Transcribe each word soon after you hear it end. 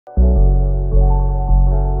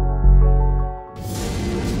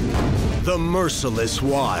The merciless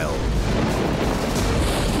wild.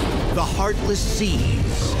 The heartless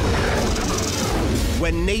seas.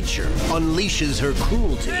 When nature unleashes her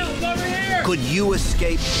cruelty, could you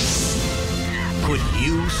escape? Could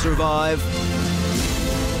you survive?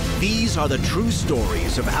 These are the true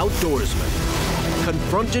stories of outdoorsmen,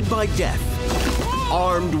 confronted by death,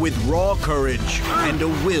 armed with raw courage and a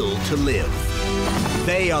will to live.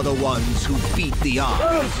 They are the ones who beat the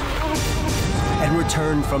odds and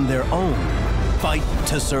return from their own fight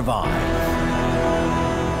to survive.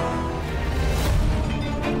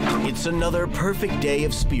 It's another perfect day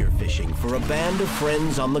of spearfishing for a band of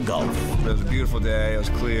friends on the Gulf. It was a beautiful day. It was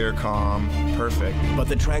clear, calm, perfect. But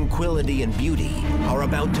the tranquility and beauty are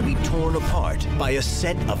about to be torn apart by a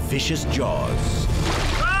set of vicious jaws.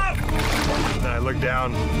 And I looked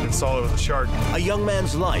down and saw it was a shark. A young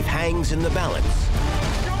man's life hangs in the balance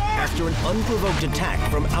after an unprovoked attack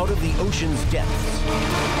from out of the ocean's depths.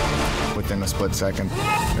 Within a split second,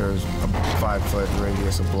 there was a 5-foot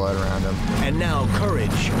radius of blood around him. And now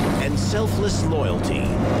courage and selfless loyalty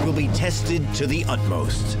will be tested to the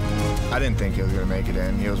utmost. I didn't think he was going to make it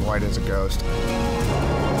in. He was white as a ghost.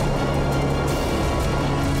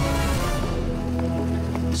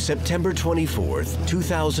 September 24th,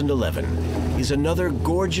 2011 is another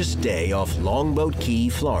gorgeous day off Longboat Key,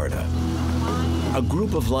 Florida. A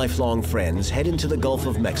group of lifelong friends head into the Gulf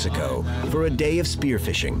of Mexico for a day of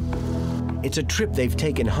spearfishing. It's a trip they've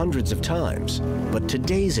taken hundreds of times, but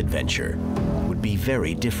today's adventure would be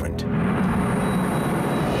very different.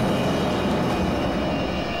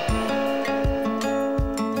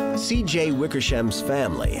 C.J. Wickersham's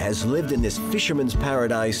family has lived in this fisherman's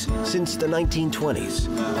paradise since the 1920s.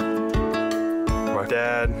 My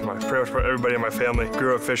dad, pretty much everybody in my family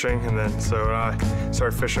grew up fishing, and then so I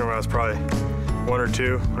started fishing when I was probably 1 or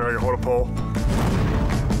 2, when I could hold a pole.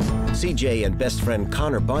 C.J. and best friend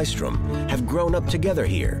Connor Bystrom have grown up together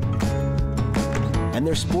here, and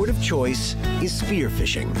their sport of choice is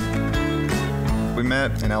spearfishing. We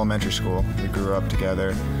met in elementary school. We grew up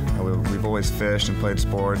together. We've always fished and played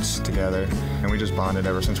sports together, and we just bonded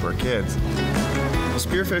ever since we were kids.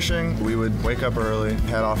 Spearfishing, we would wake up early,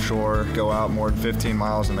 head offshore, go out more than 15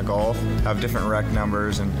 miles in the Gulf, have different rec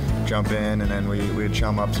numbers, and jump in, and then we'd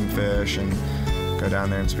chum up some fish and go down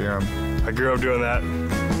there and spear them. I grew up doing that,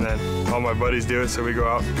 and then all my buddies do it, so we go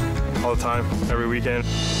out all the time, every weekend.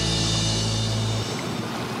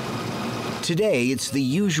 Today, it's the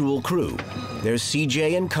usual crew. There's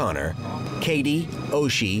CJ and Connor, Katie,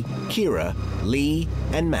 Oshi, Kira, Lee,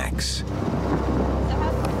 and Max.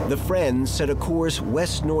 The friends set a course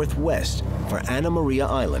west-northwest for Anna Maria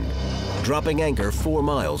Island, dropping anchor 4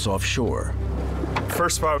 miles offshore.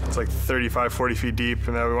 First spot, it's like 35, 40 feet deep,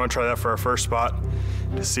 and then we want to try that for our first spot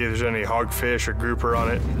to see if there's any hogfish or grouper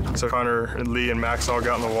on it. So Connor and Lee and Max all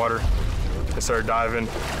got in the water and started diving.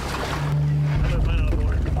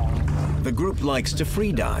 The group likes to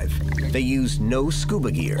free dive. They use no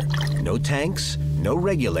scuba gear, no tanks, no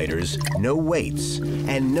regulators, no weights,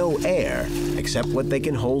 and no air except what they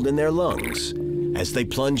can hold in their lungs as they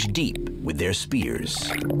plunge deep with their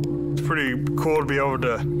spears. It's pretty cool to be able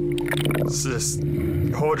to just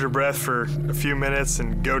hold your breath for a few minutes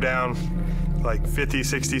and go down like 50,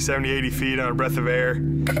 60, 70, 80 feet on a breath of air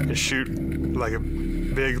and shoot like a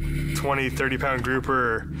big 20, 30-pound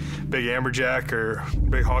grouper or big amberjack or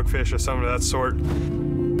big hogfish or something of that sort.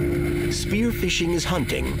 Spearfishing is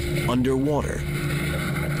hunting underwater.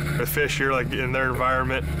 With fish, you're like in their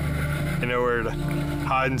environment, you know where to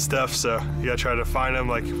hide and stuff, so you gotta try to find them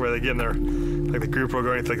like where they get in their, like the grouper will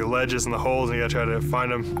go into like the ledges and the holes, and you gotta try to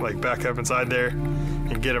find them like back up inside there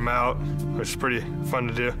and get them out, which is pretty fun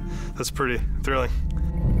to do. That's pretty thrilling.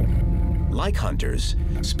 Like hunters,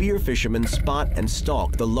 spear fishermen spot and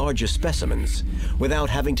stalk the largest specimens without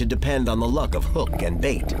having to depend on the luck of hook and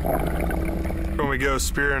bait. When we go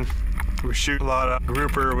spearing, we shoot a lot of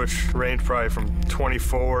grouper, which range probably from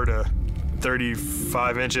 24 to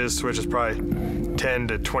 35 inches, which is probably 10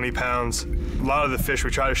 to 20 pounds. A lot of the fish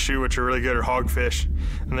we try to shoot, which are really good, are hogfish,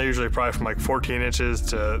 and they're usually probably from like 14 inches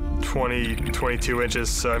to 20, 22 inches.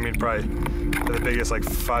 So I mean, probably the biggest like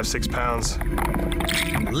 5, 6 pounds.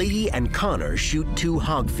 Lee and Connor shoot 2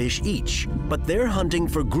 hogfish each, but they're hunting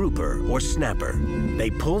for grouper or snapper. They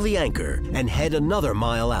pull the anchor and head another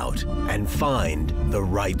mile out and find the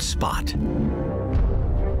right spot.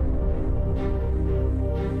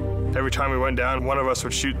 Every time we went down, one of us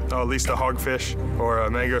would shoot at least a hogfish or a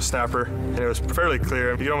mango snapper, and it was fairly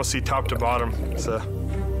clear. You could almost see top to bottom, so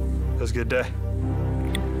it was a good day.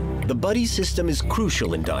 The buddy system is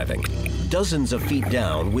crucial in diving. Dozens of feet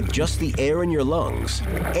down, with just the air in your lungs,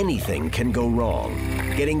 anything can go wrong.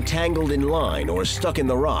 Getting tangled in line or stuck in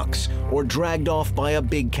the rocks or dragged off by a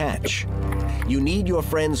big catch. You need your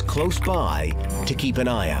friends close by to keep an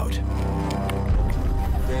eye out.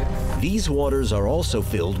 These waters are also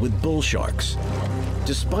filled with bull sharks.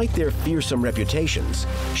 Despite their fearsome reputations,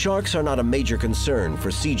 sharks are not a major concern for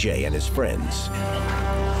CJ and his friends.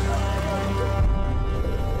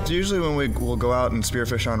 Usually when we'll go out and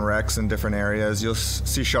spearfish on wrecks in different areas, you'll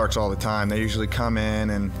see sharks all the time. They usually come in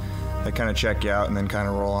and they kind of check you out and then kind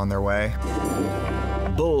of roll on their way.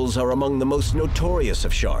 Bulls are among the most notorious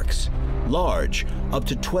of sharks. Large, up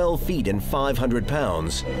to 12 feet and 500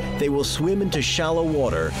 pounds, they will swim into shallow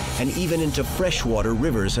water and even into freshwater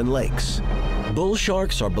rivers and lakes. Bull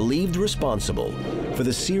sharks are believed responsible for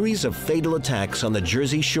the series of fatal attacks on the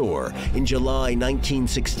Jersey Shore in July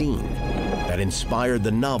 1916 that inspired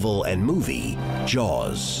the novel and movie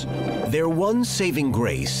Jaws. Their one saving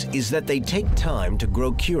grace is that they take time to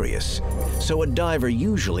grow curious, so a diver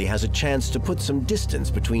usually has a chance to put some distance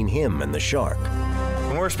between him and the shark.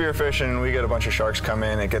 When we're spearfishing, we get a bunch of sharks come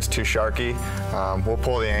in, it gets too sharky, we'll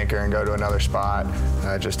pull the anchor and go to another spot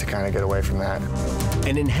just to kind of get away from that.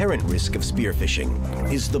 An inherent risk of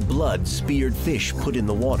spearfishing is the blood speared fish put in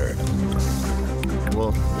the water.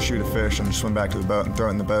 We'll shoot a fish and swim back to the boat and throw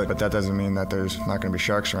it in the boat, but that doesn't mean that there's not going to be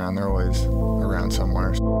sharks around. They're always around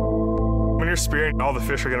somewhere. When you're spearing, all the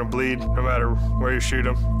fish are going to bleed no matter where you shoot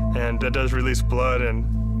them, and that does release blood, and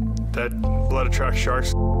that blood attracts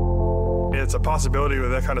sharks. It's a possibility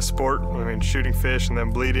with that kind of sport, I mean, shooting fish and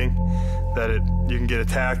then bleeding, that you can get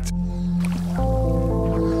attacked.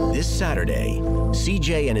 This Saturday,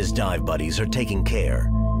 CJ and his dive buddies are taking care.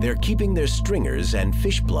 They're keeping their stringers and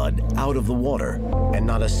fish blood out of the water, and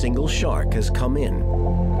not a single shark has come in,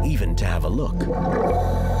 even to have a look.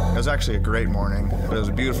 It was actually a great morning. It was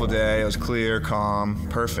a beautiful day. It was clear, calm,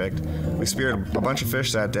 perfect. We speared a bunch of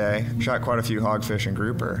fish that day, shot quite a few hogfish and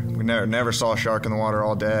grouper. We never saw a shark in the water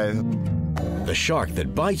all day. The shark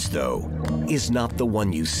that bites, though, is not the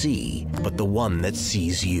one you see, but the one that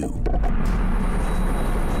sees you.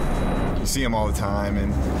 You see them all the time,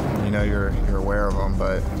 and you know you're aware of them,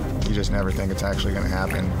 but you just never think it's actually going to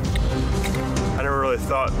happen. I never really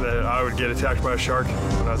thought that I would get attacked by a shark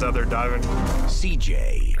when I was out there diving.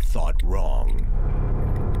 CJ thought wrong.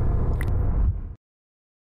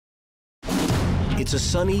 It's a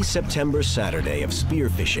sunny September Saturday of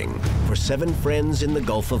spearfishing for 7 friends in the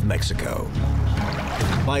Gulf of Mexico.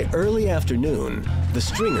 By early afternoon, the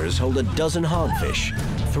stringers hold a dozen hogfish,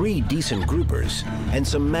 3 decent groupers, and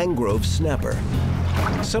some mangrove snapper.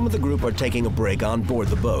 Some of the group are taking a break on board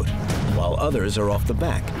the boat, while others are off the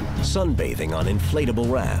back, sunbathing on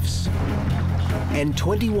inflatable rafts. And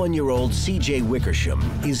 21-year-old CJ Wickersham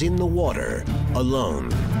is in the water,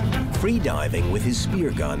 alone, free-diving with his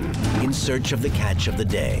spear gun in search of the catch of the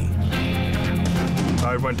day.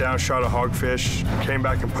 I went down, shot a hogfish, came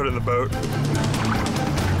back and put it in the boat.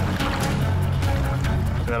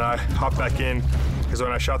 And then I hopped back in, because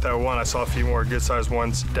when I shot that one, I saw a few more good-sized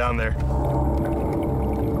ones down there.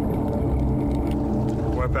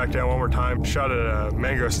 Went back down one more time, shot at a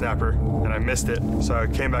mangrove snapper, and I missed it. So I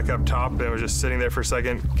came back up top and was just sitting there for a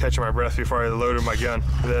second, catching my breath before I loaded my gun.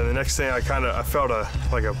 And then the next thing, I felt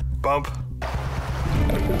like a bump,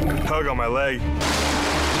 tug on my leg.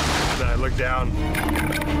 Then I looked down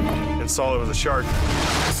and saw it was a shark.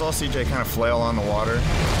 I saw CJ kind of flail on the water,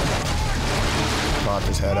 popped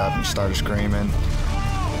his head up and started screaming.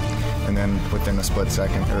 And then within a split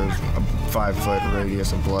second, there was a 5-foot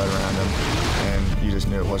radius of blood around him, and you just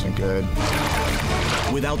knew it wasn't good.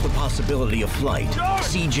 Without the possibility of flight,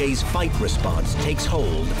 CJ's fight response takes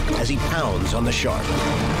hold as he pounds on the shark.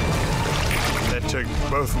 That took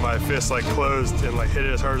both of my fists closed and hit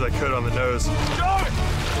it as hard as I could on the nose.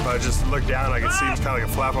 I just looked down, I could see it was kind of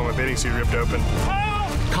like a flap on my bathing suit ripped open.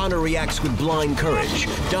 Connor reacts with blind courage,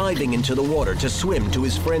 diving into the water to swim to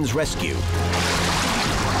his friend's rescue.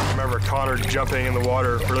 I remember Connor jumping in the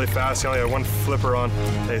water really fast. He only had one flipper on.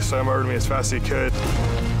 He swam over to me as fast as he could.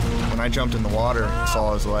 When I jumped in the water,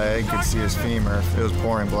 saw his leg, could see his femur. It was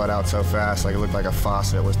pouring blood out so fast, it looked like a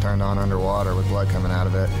faucet was turned on underwater with blood coming out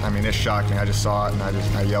of it. I mean, it shocked me. I just saw it, and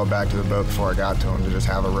I yelled back to the boat before I got to him to just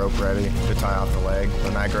have a rope ready to tie off the leg.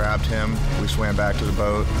 When I grabbed him, we swam back to the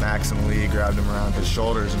boat. Max and Lee grabbed him around his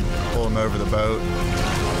shoulders and pulled him over the boat.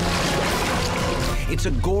 It's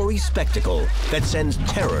a gory spectacle that sends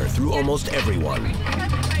terror through almost everyone.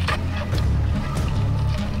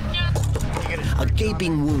 A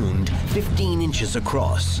gaping wound 15 inches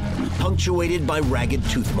across, punctuated by ragged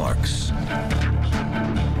tooth marks.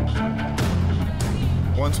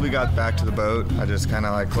 Once we got back to the boat, I just kind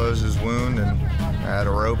of like closed his wound, and I had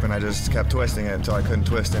a rope and I just kept twisting it until I couldn't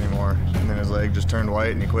twist anymore. And then his leg just turned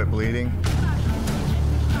white and he quit bleeding.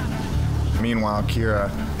 Meanwhile,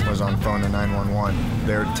 Kira was on phone to 911.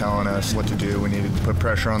 They were telling us what to do. We needed to put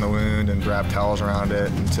pressure on the wound and wrap towels around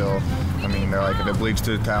it until, they're like, if it bleeds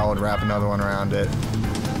through the towel, wrap another one around it.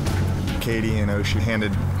 Katie and Oshie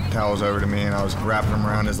handed towels over to me, and I was wrapping them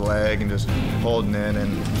around his leg and just holding it,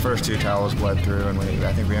 and the first 2 towels bled through, and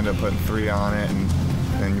I think we ended up putting 3 on it, and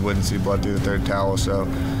then you wouldn't see blood through the 3rd towel, so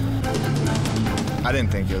I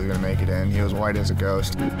didn't think he was going to make it in. He was white as a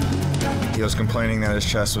ghost. He was complaining that his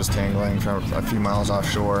chest was tingling from a few miles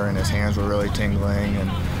offshore, and his hands were really tingling, and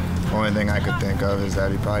the only thing I could think of is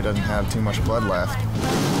that he probably doesn't have too much blood left.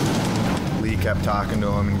 Lee kept talking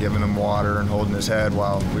to him and giving him water and holding his head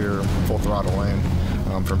while we were full throttle in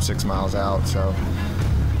from 6 miles out, so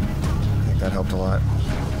I think that helped a lot.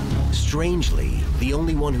 Strangely, the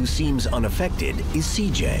only one who seems unaffected is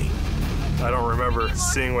CJ. I don't remember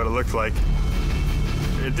seeing what it looked like.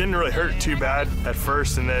 It didn't really hurt too bad at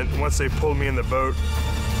first, and then once they pulled me in the boat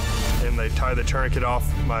and they tied the tourniquet off,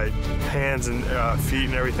 my hands and feet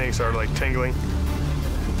and everything started like tingling.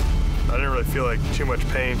 I didn't really feel like too much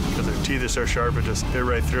pain because their teeth are so sharp, it just hit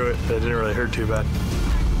right through it. It didn't really hurt too bad.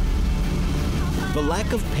 The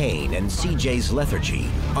lack of pain and CJ's lethargy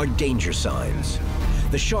are danger signs.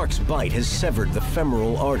 The shark's bite has severed the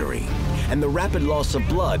femoral artery, and the rapid loss of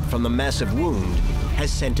blood from the massive wound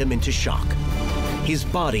has sent him into shock. His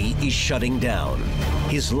body is shutting down,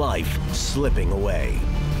 his life slipping away.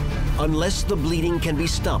 Unless the bleeding can be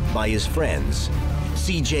stopped by his friends,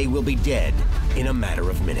 CJ will be dead in a matter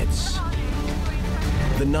of minutes.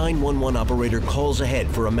 The 911 operator calls ahead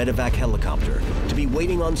for a medevac helicopter to be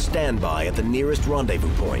waiting on standby at the nearest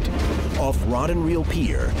rendezvous point, off Rod and Reel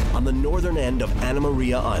Pier on the northern end of Anna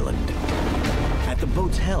Maria Island. At the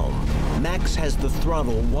boat's helm, Max has the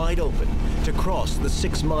throttle wide open to cross the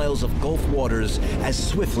 6 miles of Gulf waters as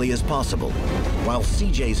swiftly as possible, while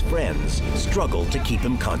CJ's friends struggle to keep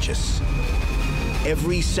him conscious.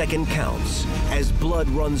 Every second counts as blood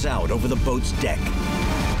runs out over the boat's deck.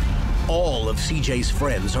 All of CJ's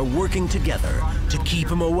friends are working together to keep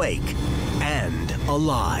him awake and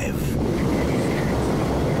alive.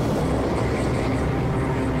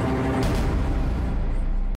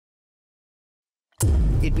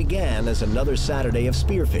 It began as another Saturday of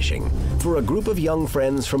spearfishing for a group of young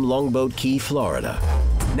friends from Longboat Key, Florida.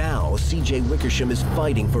 Now, CJ Wickersham is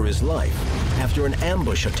fighting for his life after an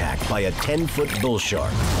ambush attack by a 10-foot bull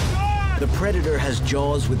shark. The predator has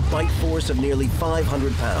jaws with bite force of nearly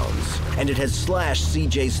 500 pounds, and it has slashed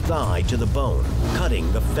CJ's thigh to the bone,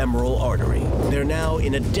 cutting the femoral artery. They're now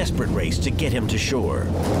in a desperate race to get him to shore.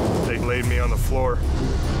 They laid me on the floor,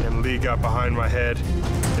 and Lee got behind my head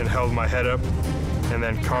and held my head up. And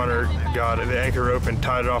then Connor got the anchor rope and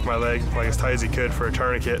tied it off my leg like as tight as he could for a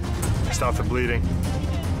tourniquet to stop the bleeding.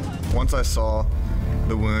 Once I saw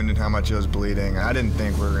the wound and how much it was bleeding, I didn't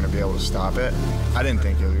think we were going to be able to stop it. I didn't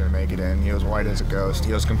think he was going to make it in. He was white as a ghost.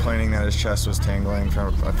 He was complaining that his chest was tingling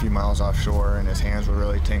from a few miles offshore, and his hands were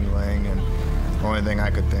really tingling, and the only thing I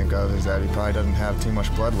could think of is that he probably doesn't have too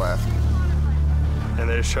much blood left. And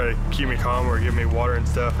they just tried to keep me calm or give me water and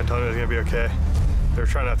stuff and tell me it was going to be okay. They were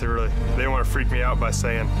trying not to they didn't want to freak me out by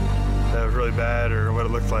saying that it was really bad or what it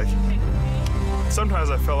looked like. Sometimes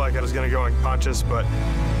I felt like I was going to go unconscious, but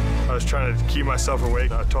I was trying to keep myself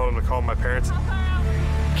awake. I told them to call my parents.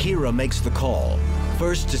 Kira makes the call,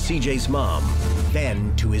 first to CJ's mom,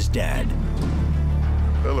 then to his dad.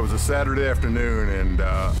 Well, it was a Saturday afternoon and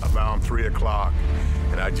around 3 o'clock,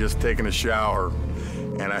 and I'd just taken a shower,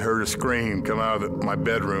 and I heard a scream come out of my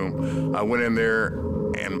bedroom. I went in there,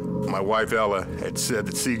 and my wife Ella had said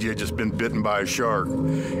that CJ had just been bitten by a shark,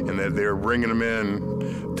 and that they were bringing him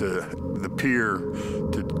in to the pier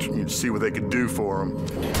to see what they could do for him.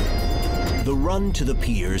 The run to the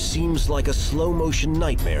pier seems like a slow-motion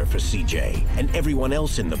nightmare for CJ and everyone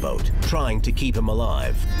else in the boat, trying to keep him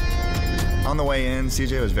alive. On the way in,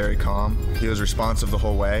 CJ was very calm. He was responsive the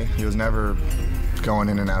whole way. He was never going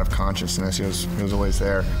in and out of consciousness. He was always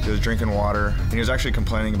there. He was drinking water, and he was actually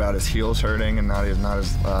complaining about his heels hurting and not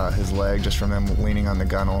his leg, just from them leaning on the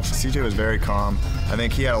gunnels. CJ was very calm. I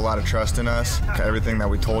think he had a lot of trust in us. Everything that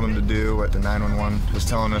we told him to do, what the 911 was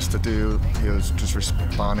telling us to do, he was just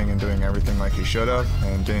responding and doing everything like he should have.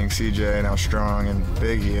 And being CJ and how strong and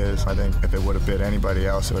big he is, I think if it would have bit anybody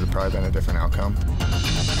else, it would have probably been a different outcome.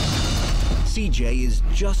 CJ is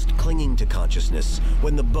just clinging to consciousness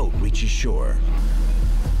when the boat reaches shore.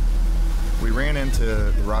 We ran into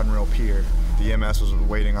the Rod and Reel Pier. The EMS was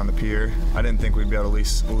waiting on the pier. I didn't think we'd be able to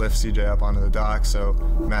lift CJ up onto the dock, so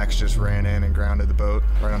Max just ran in and grounded the boat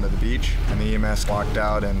right onto the beach. And the EMS walked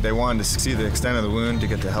out, and they wanted to see the extent of the wound to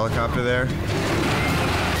get the helicopter there.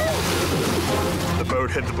 The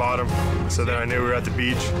boat hit the bottom, so then I knew we were at the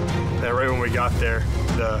beach. And right when we got there,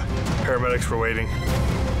 the paramedics were waiting.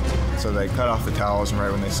 So they cut off the towels, and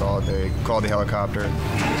right when they saw it, they called the helicopter.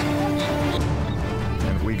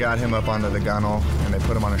 And we got him up onto the gunnel, and they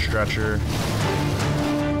put him on a stretcher.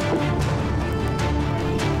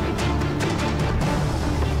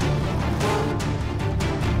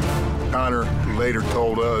 Connor later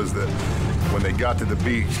told us that when they got to the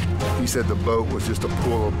beach, he said the boat was just a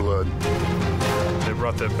pool of blood. They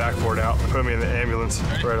brought the backboard out and put me in the ambulance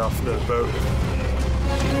right off the boat.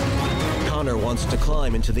 Connor wants to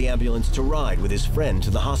climb into the ambulance to ride with his friend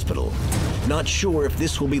to the hospital, not sure if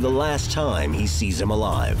this will be the last time he sees him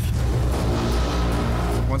alive.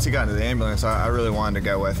 Once he got into the ambulance, I really wanted to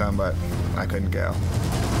go with him, but I couldn't go.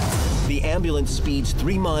 The ambulance speeds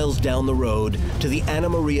 3 miles down the road to the Anna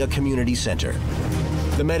Maria Community Center.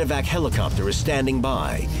 The medevac helicopter is standing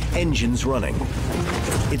by, engines running.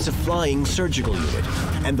 It's a flying surgical unit,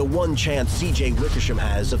 and the one chance C.J. Wickersham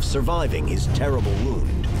has of surviving his terrible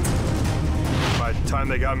wound. By the time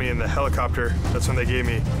they got me in the helicopter, that's when they gave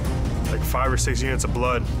me like 5 or 6 units of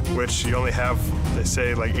blood, which you only have, they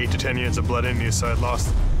say, like 8 to 10 units of blood in you, so I'd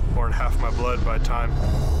lost more than half my blood by the time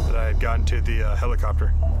that I had gotten to the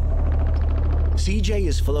helicopter. CJ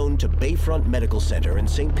is flown to Bayfront Medical Center in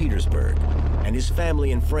St. Petersburg, and his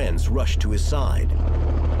family and friends rush to his side.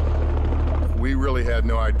 We really had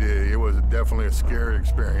no idea. It was definitely a scary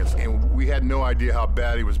experience, and we had no idea how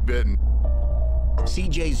bad he was bitten.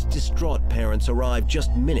 CJ's distraught parents arrive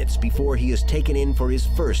just minutes before he is taken in for his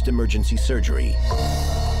first emergency surgery.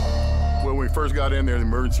 When we first got in there in the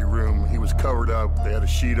emergency room, he was covered up. They had a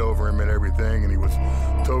sheet over him and everything, and he was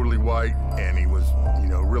totally white, and he was,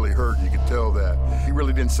 really hurt. You could tell that. He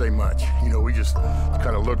really didn't say much. We just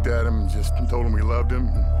kind of looked at him and just told him we loved him,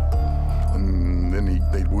 and then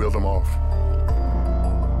they wheeled him off.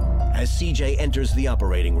 As CJ enters the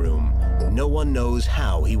operating room, no one knows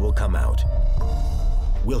how he will come out.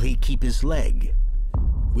 Will he keep his leg?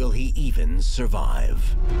 Will he even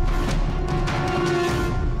survive?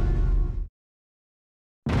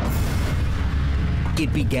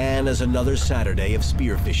 It began as another Saturday of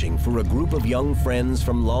spearfishing for a group of young friends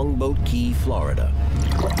from Longboat Key, Florida.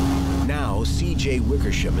 Now, C.J.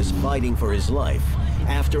 Wickersham is fighting for his life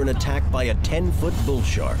after an attack by a 10-foot bull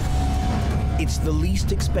shark. It's the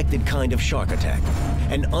least expected kind of shark attack,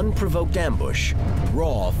 an unprovoked ambush,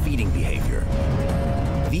 raw feeding behavior.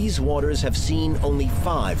 These waters have seen only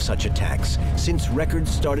 5 such attacks since records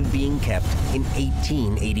started being kept in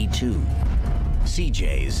 1882.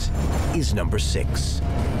 CJ's is number 6.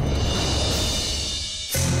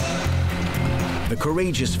 The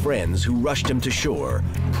courageous friends who rushed him to shore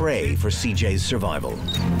pray for CJ's survival.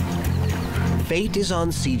 Fate is on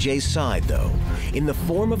CJ's side, though, in the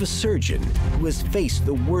form of a surgeon who has faced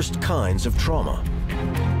the worst kinds of trauma.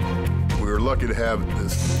 We were lucky to have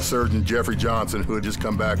this surgeon, Jeffrey Johnson, who had just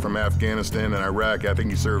come back from Afghanistan and Iraq. I think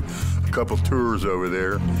he served a couple tours over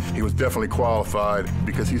there. He was definitely qualified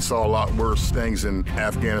because he saw a lot worse things in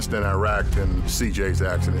Afghanistan and Iraq than CJ's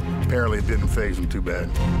accident. Apparently it didn't faze him too bad.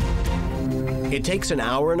 It takes an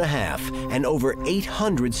hour and a half and over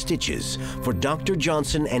 800 stitches for Dr.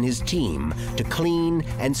 Johnson and his team to clean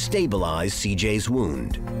and stabilize CJ's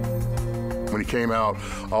wound. When he came out,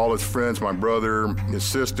 all his friends, my brother, his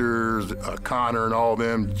sisters, Connor and all of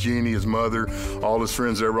them, Jeannie, his mother, all his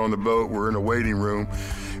friends that were on the boat were in the waiting room.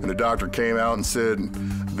 And the doctor came out and said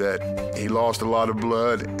that he lost a lot of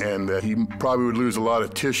blood and that he probably would lose a lot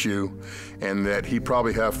of tissue and that he'd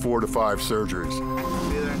probably have 4 to 5 surgeries.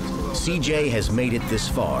 CJ has made it this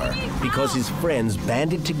far because his friends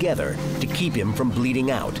banded together to keep him from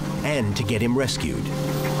bleeding out and to get him rescued.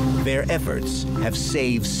 Their efforts have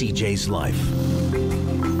saved CJ's life.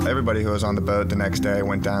 Everybody who was on the boat the next day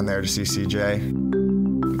went down there to see CJ.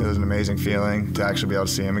 It was an amazing feeling to actually be able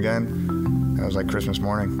to see him again. It was like Christmas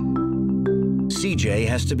morning. CJ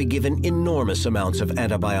has to be given enormous amounts of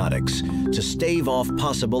antibiotics to stave off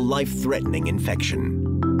possible life-threatening infection.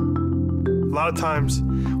 A lot of times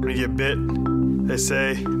when you get bit, they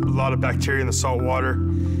say a lot of bacteria in the salt water,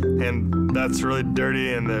 and that's really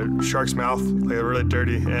dirty in the shark's mouth, like a really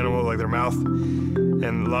dirty animal, like their mouth.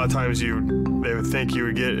 And a lot of times they would think you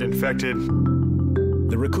would get infected.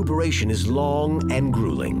 The recuperation is long and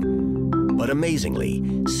grueling, but amazingly,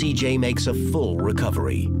 CJ makes a full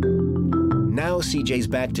recovery. Now CJ's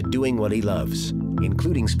back to doing what he loves,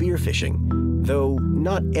 including spearfishing, though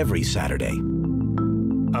not every Saturday.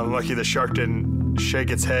 I'm lucky the shark didn't shake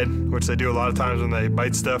its head, which they do a lot of times when they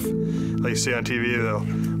bite stuff. Like you see on TV, they'll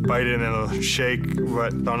bite it and it'll shake,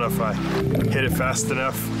 but I don't know if I hit it fast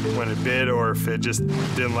enough when it bit or if it just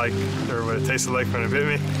didn't like, or what it tasted like when it bit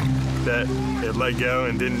me, that it let go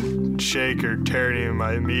and didn't shake or tear any of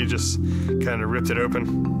my meat, just kind of ripped it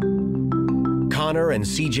open. Connor and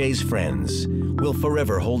CJ's friends will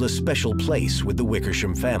forever hold a special place with the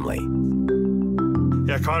Wickersham family.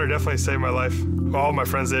 Yeah, Connor definitely saved my life. All my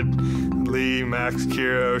friends did. Lee, Max,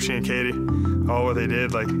 Kira, Oshie, and Katie. All what they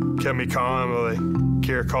did, like, kept me calm. Well,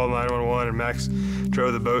 Kira called 911 and Max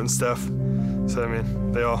drove the boat and stuff. So, I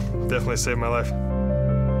mean, they all definitely saved my life.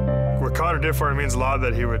 What Connor did for me means a lot,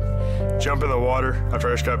 that he would jump in the water after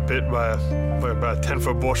I just got bit by about a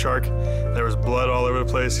 10-foot bull shark. There was blood all over the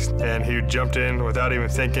place, and he jumped in without even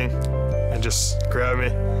thinking and just grabbed me.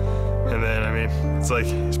 And then, I mean, it's like,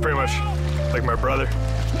 he's pretty much like my brother.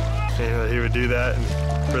 You know, he would do that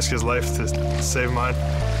and risk his life to save mine,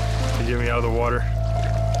 to get me out of the water.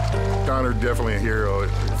 Connor, definitely a hero.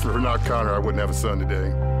 If it were not Connor, I wouldn't have a son today.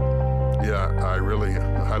 Yeah,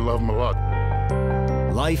 I love him a lot.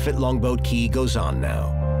 Life at Longboat Key goes on now,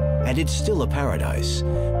 and it's still a paradise,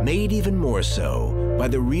 made even more so by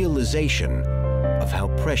the realization of how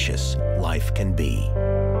precious life can be.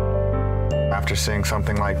 After seeing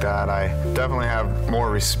something like that, I definitely have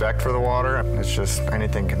more respect for the water. It's just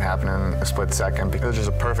anything can happen in a split second. It was just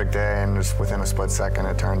a perfect day, and just within a split second,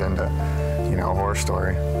 it turned into, you know, a horror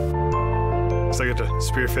story. So I get to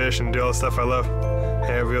spearfish and do all the stuff I love.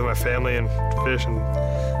 Hang out with my family and fish and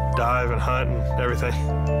dive and hunt and everything.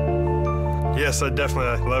 Yes, I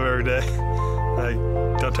definitely love every day. I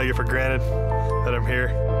don't take it for granted that I'm here.